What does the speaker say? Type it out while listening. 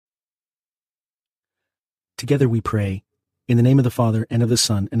Together we pray, in the name of the Father, and of the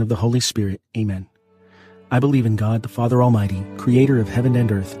Son, and of the Holy Spirit. Amen. I believe in God, the Father Almighty, creator of heaven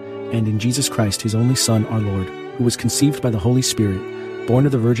and earth, and in Jesus Christ, his only Son, our Lord, who was conceived by the Holy Spirit, born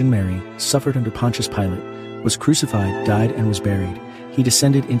of the Virgin Mary, suffered under Pontius Pilate, was crucified, died, and was buried. He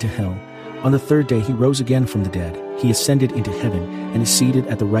descended into hell. On the third day he rose again from the dead. He ascended into heaven, and is seated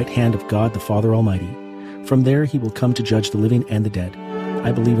at the right hand of God the Father Almighty. From there he will come to judge the living and the dead.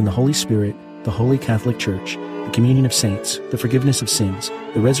 I believe in the Holy Spirit, the Holy Catholic Church, the communion of saints, the forgiveness of sins,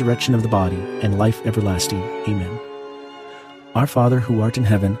 the resurrection of the body, and life everlasting. Amen. Our Father, who art in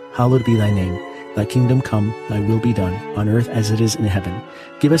heaven, hallowed be thy name. Thy kingdom come, thy will be done, on earth as it is in heaven.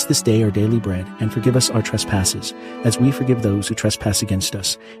 Give us this day our daily bread, and forgive us our trespasses, as we forgive those who trespass against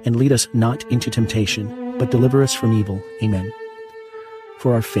us. And lead us not into temptation, but deliver us from evil. Amen.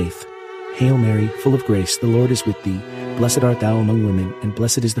 For our faith. Hail Mary, full of grace, the Lord is with thee. Blessed art thou among women, and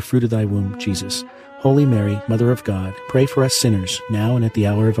blessed is the fruit of thy womb, Jesus. Holy Mary, Mother of God, pray for us sinners, now and at the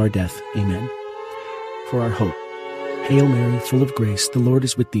hour of our death. Amen. For our hope. Hail Mary, full of grace, the Lord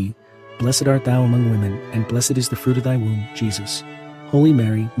is with thee. Blessed art thou among women, and blessed is the fruit of thy womb, Jesus. Holy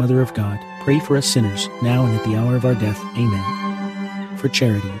Mary, Mother of God, pray for us sinners, now and at the hour of our death. Amen. For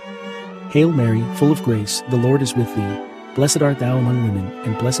charity. Hail Mary, full of grace, the Lord is with thee. Blessed art thou among women,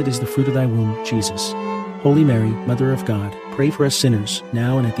 and blessed is the fruit of thy womb, Jesus. Holy Mary, Mother of God, pray for us sinners,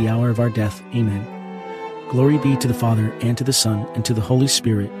 now and at the hour of our death. Amen. Glory be to the Father, and to the Son, and to the Holy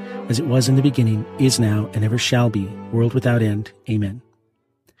Spirit, as it was in the beginning, is now, and ever shall be, world without end. Amen.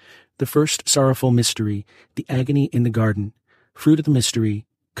 The first sorrowful mystery, the agony in the garden. Fruit of the mystery,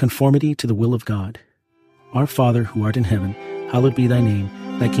 conformity to the will of God. Our Father, who art in heaven, hallowed be thy name.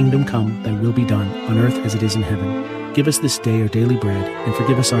 Thy kingdom come, thy will be done, on earth as it is in heaven. Give us this day our daily bread, and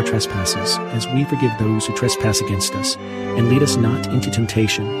forgive us our trespasses, as we forgive those who trespass against us. And lead us not into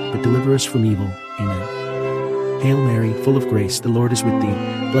temptation, but deliver us from evil. Amen. Hail Mary, full of grace, the Lord is with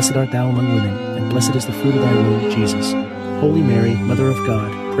thee. Blessed art thou among women, and blessed is the fruit of thy womb, Jesus. Holy Mary, Mother of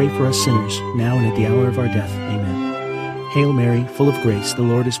God, pray for us sinners, now and at the hour of our death. Amen. Hail Mary, full of grace, the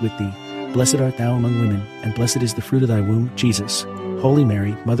Lord is with thee. Blessed art thou among women, and blessed is the fruit of thy womb, Jesus. Holy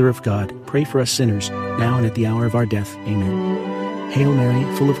Mary, Mother of God, pray for us sinners, now and at the hour of our death. Amen. Hail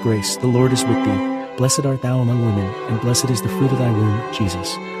Mary, full of grace, the Lord is with thee. Blessed art thou among women, and blessed is the fruit of thy womb,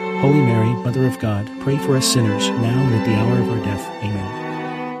 Jesus. Holy Mary, Mother of God, pray for us sinners, now and at the hour of our death.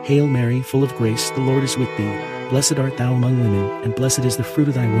 Amen. Hail Mary, full of grace, the Lord is with thee. Blessed art thou among women, and blessed is the fruit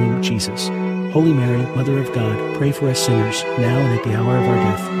of thy womb, Jesus. Holy Mary, Mother of God, pray for us sinners, now and at the hour of our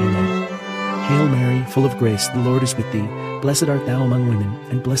death. Amen. Hail Mary, full of grace, the Lord is with thee. Blessed art thou among women,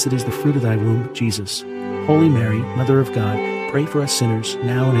 and blessed is the fruit of thy womb, Jesus. Holy Mary, Mother of God, pray for us sinners,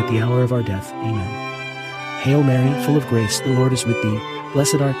 now and at the hour of our death. Amen. Hail Mary, full of grace, the Lord is with thee.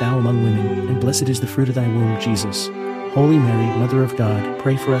 Blessed art thou among women, and blessed is the fruit of thy womb, Jesus. Holy Mary, Mother of God,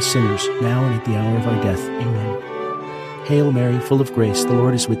 pray for us sinners, now and at the hour of our death. Amen. Hail Mary, full of grace, the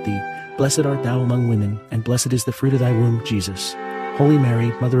Lord is with thee. Blessed art thou among women, and blessed is the fruit of thy womb, Jesus. Holy Mary,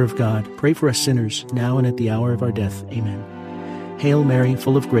 Mother of God, pray for us sinners, now and at the hour of our death. Amen. Hail Mary,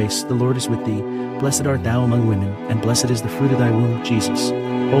 full of grace, the Lord is with thee. Blessed art thou among women, and blessed is the fruit of thy womb, Jesus.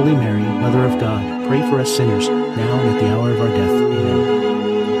 Holy Mary, Mother of God, pray for us sinners, now and at the hour of our death.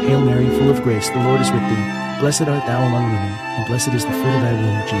 Amen. Hail Mary, full of grace, the Lord is with thee. Blessed art thou among women, and blessed is the fruit of thy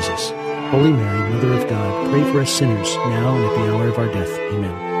womb, Jesus. Holy Mary, Mother of God, pray for us sinners, now and at the hour of our death.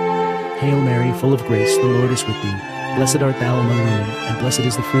 Amen. Hail Mary, full of grace, the Lord is with thee. Blessed art thou among women, and blessed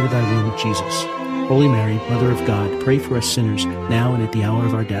is the fruit of thy womb, Jesus. Holy Mary, Mother of God, pray for us sinners, now and at the hour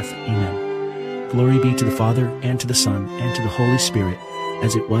of our death. Amen. Glory be to the Father, and to the Son, and to the Holy Spirit,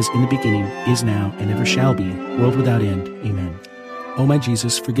 as it was in the beginning, is now, and ever shall be, world without end. Amen. O my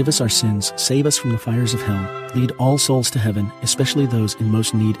Jesus, forgive us our sins, save us from the fires of hell, lead all souls to heaven, especially those in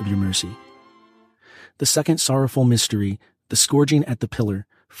most need of your mercy. The second sorrowful mystery, the scourging at the pillar.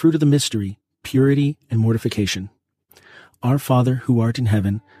 Fruit of the mystery, purity and mortification. Our Father, who art in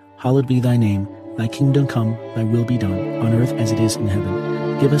heaven, hallowed be thy name. Thy kingdom come, thy will be done, on earth as it is in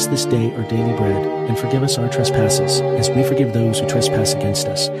heaven. Give us this day our daily bread, and forgive us our trespasses, as we forgive those who trespass against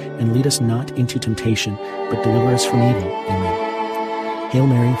us. And lead us not into temptation, but deliver us from evil. Amen. Hail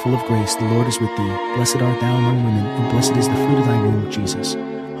Mary, full of grace, the Lord is with thee. Blessed art thou among women, and blessed is the fruit of thy womb, Jesus.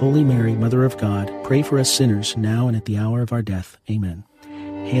 Holy Mary, Mother of God, pray for us sinners, now and at the hour of our death. Amen.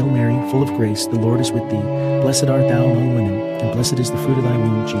 Hail Mary, full of grace, the Lord is with thee. Blessed art thou among women, and blessed is the fruit of thy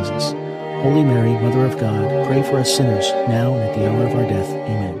womb, Jesus. Holy Mary, Mother of God, pray for us sinners, now and at the hour of our death.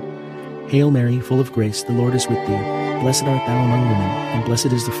 Amen. Hail Mary, full of grace, the Lord is with thee. Blessed art thou among women, and blessed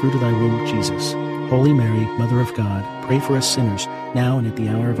is the fruit of thy womb, Jesus. Holy Mary, Mother of God, pray for us sinners, now and at the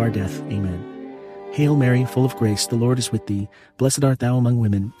hour of our death. Amen. Hail Mary, full of grace, the Lord is with thee. Blessed art thou among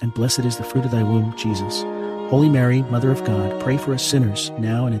women, and blessed is the fruit of thy womb, Jesus. Holy Mary, Mother of God, pray for us sinners,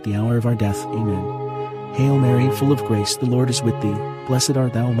 now and at the hour of our death. Amen. Hail Mary, full of grace, the Lord is with thee. Blessed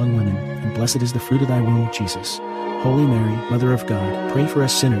art thou among women, and blessed is the fruit of thy womb, Jesus. Holy Mary, Mother of God, pray for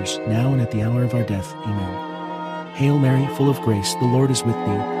us sinners, now and at the hour of our death. Amen. Hail Mary, full of grace, the Lord is with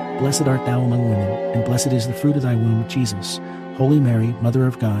thee. Blessed art thou among women, and blessed is the fruit of thy womb, Jesus. Holy Mary, Mother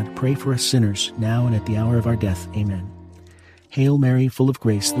of God, pray for us sinners, now and at the hour of our death. Amen. Hail Mary, full of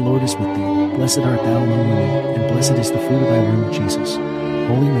grace, the Lord is with thee. Blessed art thou among women, and blessed is the fruit of thy womb, Jesus.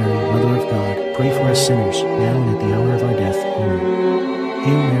 Holy Mary, Mother of God, pray for us sinners, now and at the hour of our death. Amen.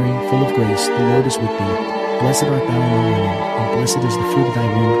 Hail Mary, full of grace, the Lord is with thee. Blessed art thou among women, and blessed is the fruit of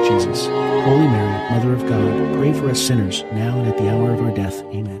thy womb, Jesus. Holy Mary, Mother of God, pray for us sinners, now and at the hour of our death.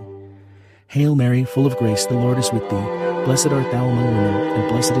 Amen. Hail Mary, full of grace, the Lord is with thee. Blessed art thou among women, and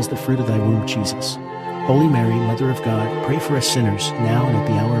blessed is the fruit of thy womb, Jesus. Holy Mary, Mother of God, pray for us sinners, now and at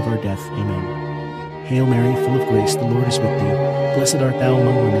the hour of our death. Amen. Hail Mary, full of grace, the Lord is with thee. Blessed art thou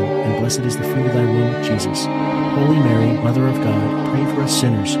among women, and blessed is the fruit of thy womb, Jesus. Holy Mary, Mother of God, pray for us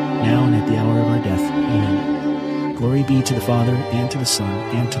sinners, now and at the hour of our death. Amen. Glory be to the Father, and to the Son,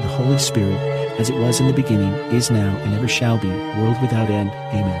 and to the Holy Spirit, as it was in the beginning, is now, and ever shall be, world without end.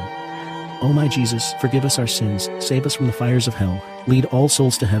 Amen. O my Jesus, forgive us our sins, save us from the fires of hell, lead all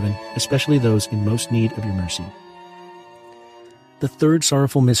souls to heaven, especially those in most need of your mercy. The third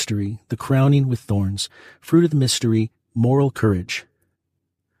sorrowful mystery, the crowning with thorns. Fruit of the mystery, moral courage.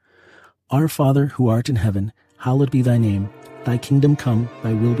 Our Father, who art in heaven, hallowed be thy name. Thy kingdom come,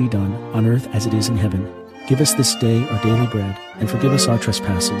 thy will be done, on earth as it is in heaven. Give us this day our daily bread, and forgive us our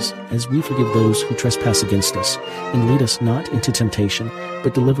trespasses, as we forgive those who trespass against us. And lead us not into temptation,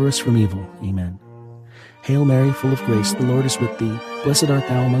 but deliver us from evil. Amen. Hail Mary, full of grace, the Lord is with thee. Blessed art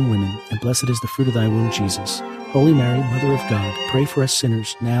thou among women, and blessed is the fruit of thy womb, Jesus. Holy Mary, Mother of God, pray for us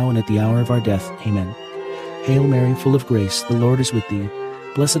sinners, now and at the hour of our death. Amen. Hail Mary, full of grace, the Lord is with thee.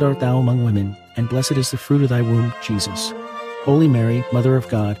 Blessed art thou among women, and blessed is the fruit of thy womb, Jesus. Holy Mary, Mother of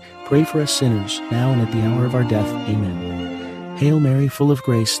God, pray for us sinners, now and at the hour of our death. Amen. Hail Mary, full of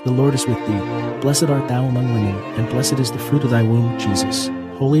grace, the Lord is with thee. Blessed art thou among women, and blessed is the fruit of thy womb, Jesus.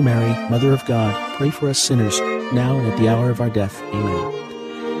 Holy Mary, Mother of God, pray for us sinners, now and at the hour of our death.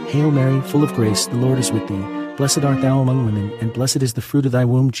 Amen. Hail Mary, full of grace, the Lord is with thee. Blessed art thou among women, and blessed is the fruit of thy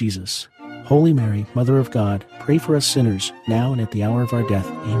womb, Jesus. Holy Mary, Mother of God, pray for us sinners, now and at the hour of our death.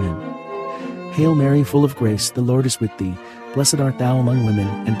 Amen. Hail Mary, full of grace, the Lord is with thee. Blessed art thou among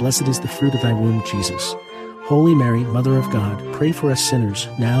women, and blessed is the fruit of thy womb, Jesus. Holy Mary, Mother of God, pray for us sinners,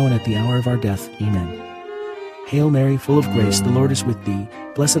 now and at the hour of our death. Amen. Hail Mary, full of grace, the Lord is with thee.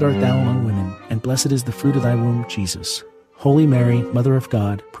 Blessed art thou among women, and blessed is the fruit of thy womb, Jesus. Holy Mary, Mother of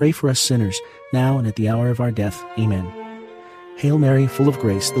God, pray for us sinners, now and at the hour of our death. Amen. Hail Mary, full of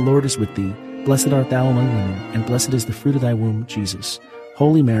grace, the Lord is with thee. Blessed art thou among women, and blessed is the fruit of thy womb, Jesus.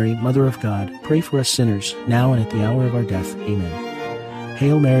 Holy Mary, Mother of God, pray for us sinners, now and at the hour of our death. Amen.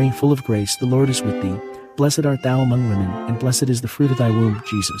 Hail Mary, full of grace, the Lord is with thee. Blessed art thou among women, and blessed is the fruit of thy womb,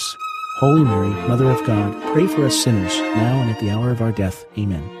 Jesus. Holy Mary, Mother of God, pray for us sinners, now and at the hour of our death.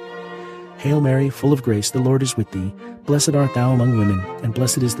 Amen. Hail Mary, full of grace, the Lord is with thee. Blessed art thou among women, and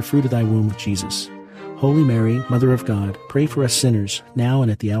blessed is the fruit of thy womb, Jesus. Holy Mary, Mother of God, pray for us sinners, now and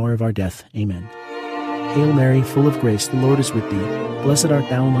at the hour of our death. Amen. Hail Mary, full of grace, the Lord is with thee. Blessed art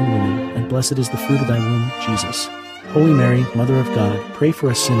thou among women, and blessed is the fruit of thy womb, Jesus. Holy Mary, Mother of God, pray for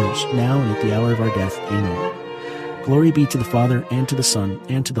us sinners, now and at the hour of our death. Amen. Glory be to the Father, and to the Son,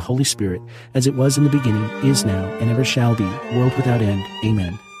 and to the Holy Spirit, as it was in the beginning, is now, and ever shall be, world without end.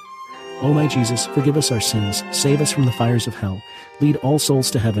 Amen. O my Jesus, forgive us our sins, save us from the fires of hell, lead all souls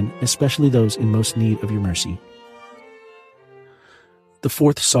to heaven, especially those in most need of your mercy. The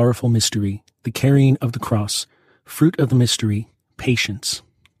fourth sorrowful mystery, the carrying of the cross. Fruit of the mystery, patience.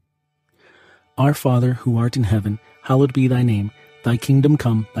 Our Father, who art in heaven, hallowed be thy name. Thy kingdom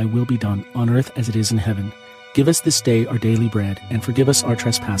come, thy will be done, on earth as it is in heaven. Give us this day our daily bread, and forgive us our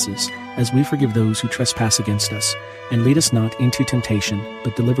trespasses, as we forgive those who trespass against us. And lead us not into temptation,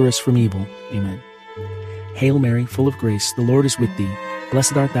 but deliver us from evil. Amen. Hail Mary, full of grace, the Lord is with thee.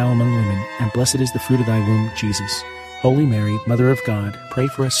 Blessed art thou among women, and blessed is the fruit of thy womb, Jesus. Holy Mary, Mother of God, pray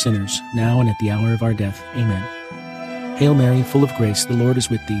for us sinners, now and at the hour of our death. Amen. Hail Mary, full of grace, the Lord is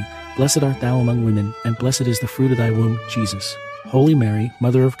with thee. Blessed art thou among women, and blessed is the fruit of thy womb, Jesus. Holy Mary,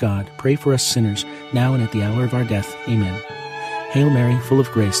 Mother of God, pray for us sinners, now and at the hour of our death. Amen. Hail Mary, full of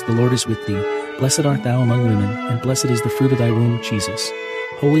grace, the Lord is with thee. Blessed art thou among women, and blessed is the fruit of thy womb, Jesus.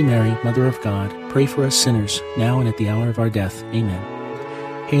 Holy Mary, Mother of God, pray for us sinners, now and at the hour of our death. Amen.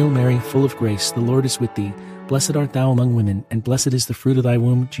 Hail Mary, full of grace, the Lord is with thee. Blessed art thou among women, and blessed is the fruit of thy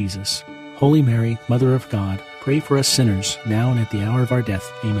womb, Jesus. Holy Mary, Mother of God, pray for us sinners, now and at the hour of our death.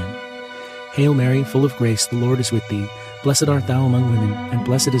 Amen. Hail Mary, full of grace, the Lord is with thee. Blessed art thou among women, and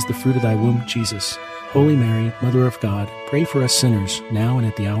blessed is the fruit of thy womb, Jesus. Holy Mary, Mother of God, pray for us sinners, now and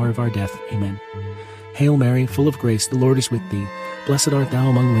at the hour of our death. Amen. Hail Mary, full of grace, the Lord is with thee. Blessed art thou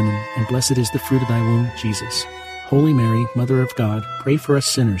among women, and blessed is the fruit of thy womb, Jesus. Holy Mary, Mother of God, pray for us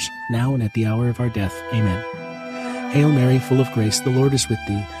sinners, now and at the hour of our death. Amen. Hail Mary, full of grace, the Lord is with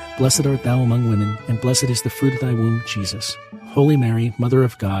thee. Blessed art thou among women, and blessed is the fruit of thy womb, Jesus. Holy Mary, Mother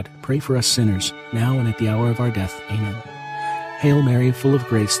of God, pray for us sinners, now and at the hour of our death. Amen. Hail Mary, full of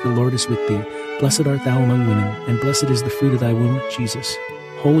grace, the Lord is with thee. Blessed art thou among women, and blessed is the fruit of thy womb, Jesus.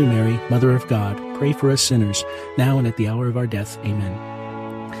 Holy Mary, Mother of God, pray for us sinners, now and at the hour of our death.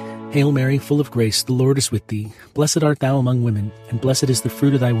 Amen. Hail Mary, full of grace, the Lord is with thee. Blessed art thou among women, and blessed is the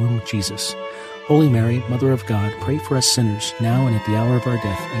fruit of thy womb, Jesus. Holy Mary, Mother of God, pray for us sinners, now and at the hour of our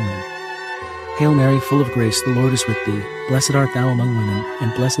death. Amen. Hail Mary, full of grace, the Lord is with thee. Blessed art thou among women,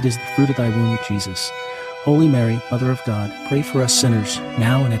 and blessed is the fruit of thy womb, Jesus. Holy Mary, Mother of God, pray for us sinners,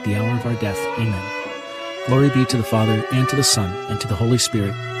 now and at the hour of our death. Amen. Glory be to the Father, and to the Son, and to the Holy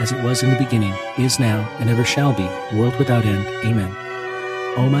Spirit, as it was in the beginning, is now, and ever shall be, world without end. Amen.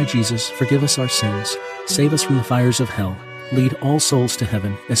 O my Jesus, forgive us our sins, save us from the fires of hell, lead all souls to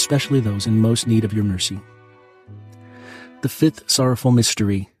heaven, especially those in most need of your mercy. The fifth sorrowful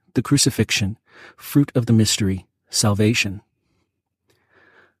mystery, the Crucifixion, fruit of the mystery, salvation.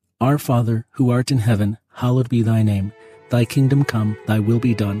 Our Father, who art in heaven, hallowed be thy name. Thy kingdom come, thy will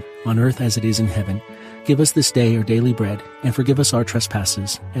be done, on earth as it is in heaven. Give us this day our daily bread, and forgive us our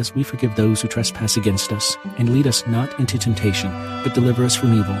trespasses, as we forgive those who trespass against us. And lead us not into temptation, but deliver us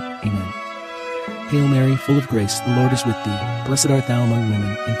from evil. Amen. Hail Mary, full of grace, the Lord is with thee. Blessed art thou among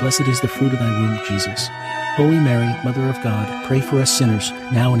women, and blessed is the fruit of thy womb, Jesus. Holy Mary, Mother of God, pray for us sinners,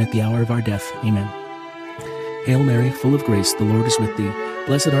 now and at the hour of our death. Amen. Hail Mary, full of grace, the Lord is with thee.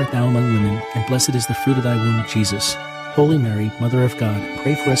 Blessed art thou among women, and blessed is the fruit of thy womb, Jesus. Holy Mary, Mother of God,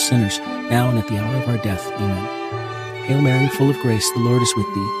 pray for us sinners, now and at the hour of our death. Amen. Hail Mary, full of grace, the Lord is with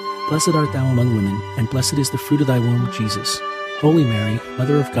thee. Blessed art thou among women, and blessed is the fruit of thy womb, Jesus. Holy Mary,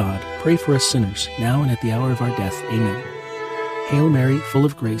 Mother of God, pray for us sinners, now and at the hour of our death. Amen. Hail Mary, full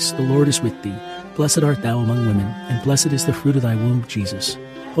of grace, the Lord is with thee. Blessed art thou among women, and blessed is the fruit of thy womb, Jesus.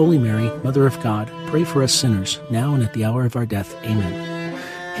 Holy Mary, Mother of God, pray for us sinners, now and at the hour of our death. Amen.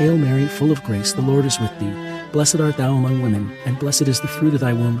 Hail Mary, full of grace, the Lord is with thee. Blessed art thou among women, and blessed is the fruit of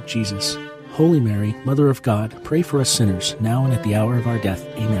thy womb, Jesus. Holy Mary, Mother of God, pray for us sinners, now and at the hour of our death.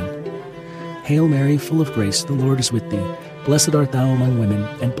 Amen. Hail Mary, full of grace, the Lord is with thee. Blessed art thou among women,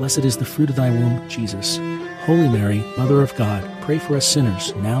 and blessed is the fruit of thy womb, Jesus. Holy Mary, Mother of God, pray for us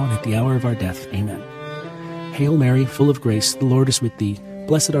sinners, now and at the hour of our death. Amen. Hail Mary, full of grace, the Lord is with thee.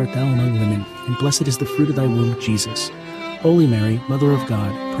 Blessed art thou among women, and blessed is the fruit of thy womb, Jesus. Holy Mary, Mother of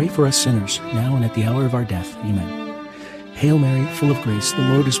God, pray for us sinners, now and at the hour of our death. Amen. Hail Mary, full of grace, the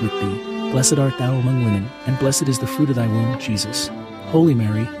Lord is with thee. Blessed art thou among women, and blessed is the fruit of thy womb, Jesus. Holy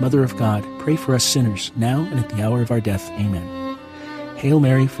Mary, Mother of God, pray for us sinners, now and at the hour of our death. Amen. Hail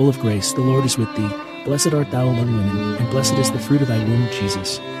Mary, full of grace, the Lord is with thee. Blessed art thou among women, and blessed is the fruit of thy womb,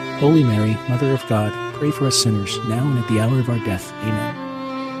 Jesus. Holy Mary, Mother of God, pray for us sinners, now and at the hour of our death.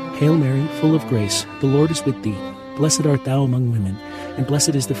 Amen. Hail Mary, full of grace, the Lord is with thee. Blessed art thou among women, and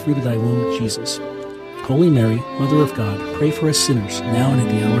blessed is the fruit of thy womb, Jesus. Holy Mary, Mother of God, pray for us sinners, now and at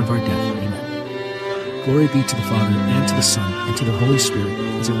the hour of our death. Amen. Glory be to the Father, and to the Son, and to the Holy Spirit,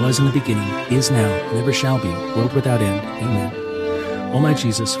 as it was in the beginning, is now, and ever shall be, world without end. Amen. O my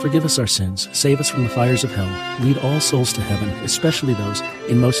Jesus, forgive us our sins, save us from the fires of hell, lead all souls to heaven, especially those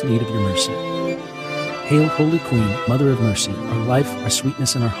in most need of your mercy. Hail, Holy Queen, Mother of Mercy, our life, our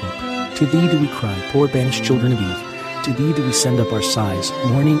sweetness, and our hope. To thee do we cry, poor banished children of Eve. To thee do we send up our sighs,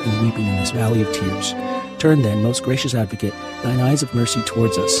 mourning and weeping in this valley of tears. Turn then, most gracious Advocate, thine eyes of mercy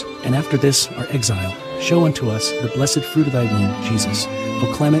towards us, and after this, our exile, show unto us the blessed fruit of thy womb, Jesus.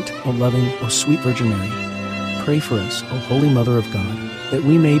 O clement, O loving, O sweet Virgin Mary, pray for us, O Holy Mother of God, that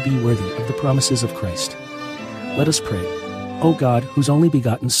we may be worthy of the promises of Christ. Let us pray. O God, whose only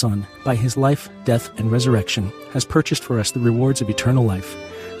begotten Son, by his life, death, and resurrection, has purchased for us the rewards of eternal life,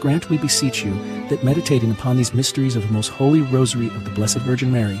 grant, we beseech you, that meditating upon these mysteries of the most holy Rosary of the Blessed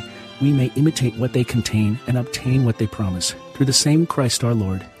Virgin Mary, we may imitate what they contain and obtain what they promise. Through the same Christ our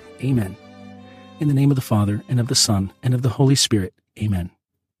Lord. Amen. In the name of the Father, and of the Son, and of the Holy Spirit. Amen.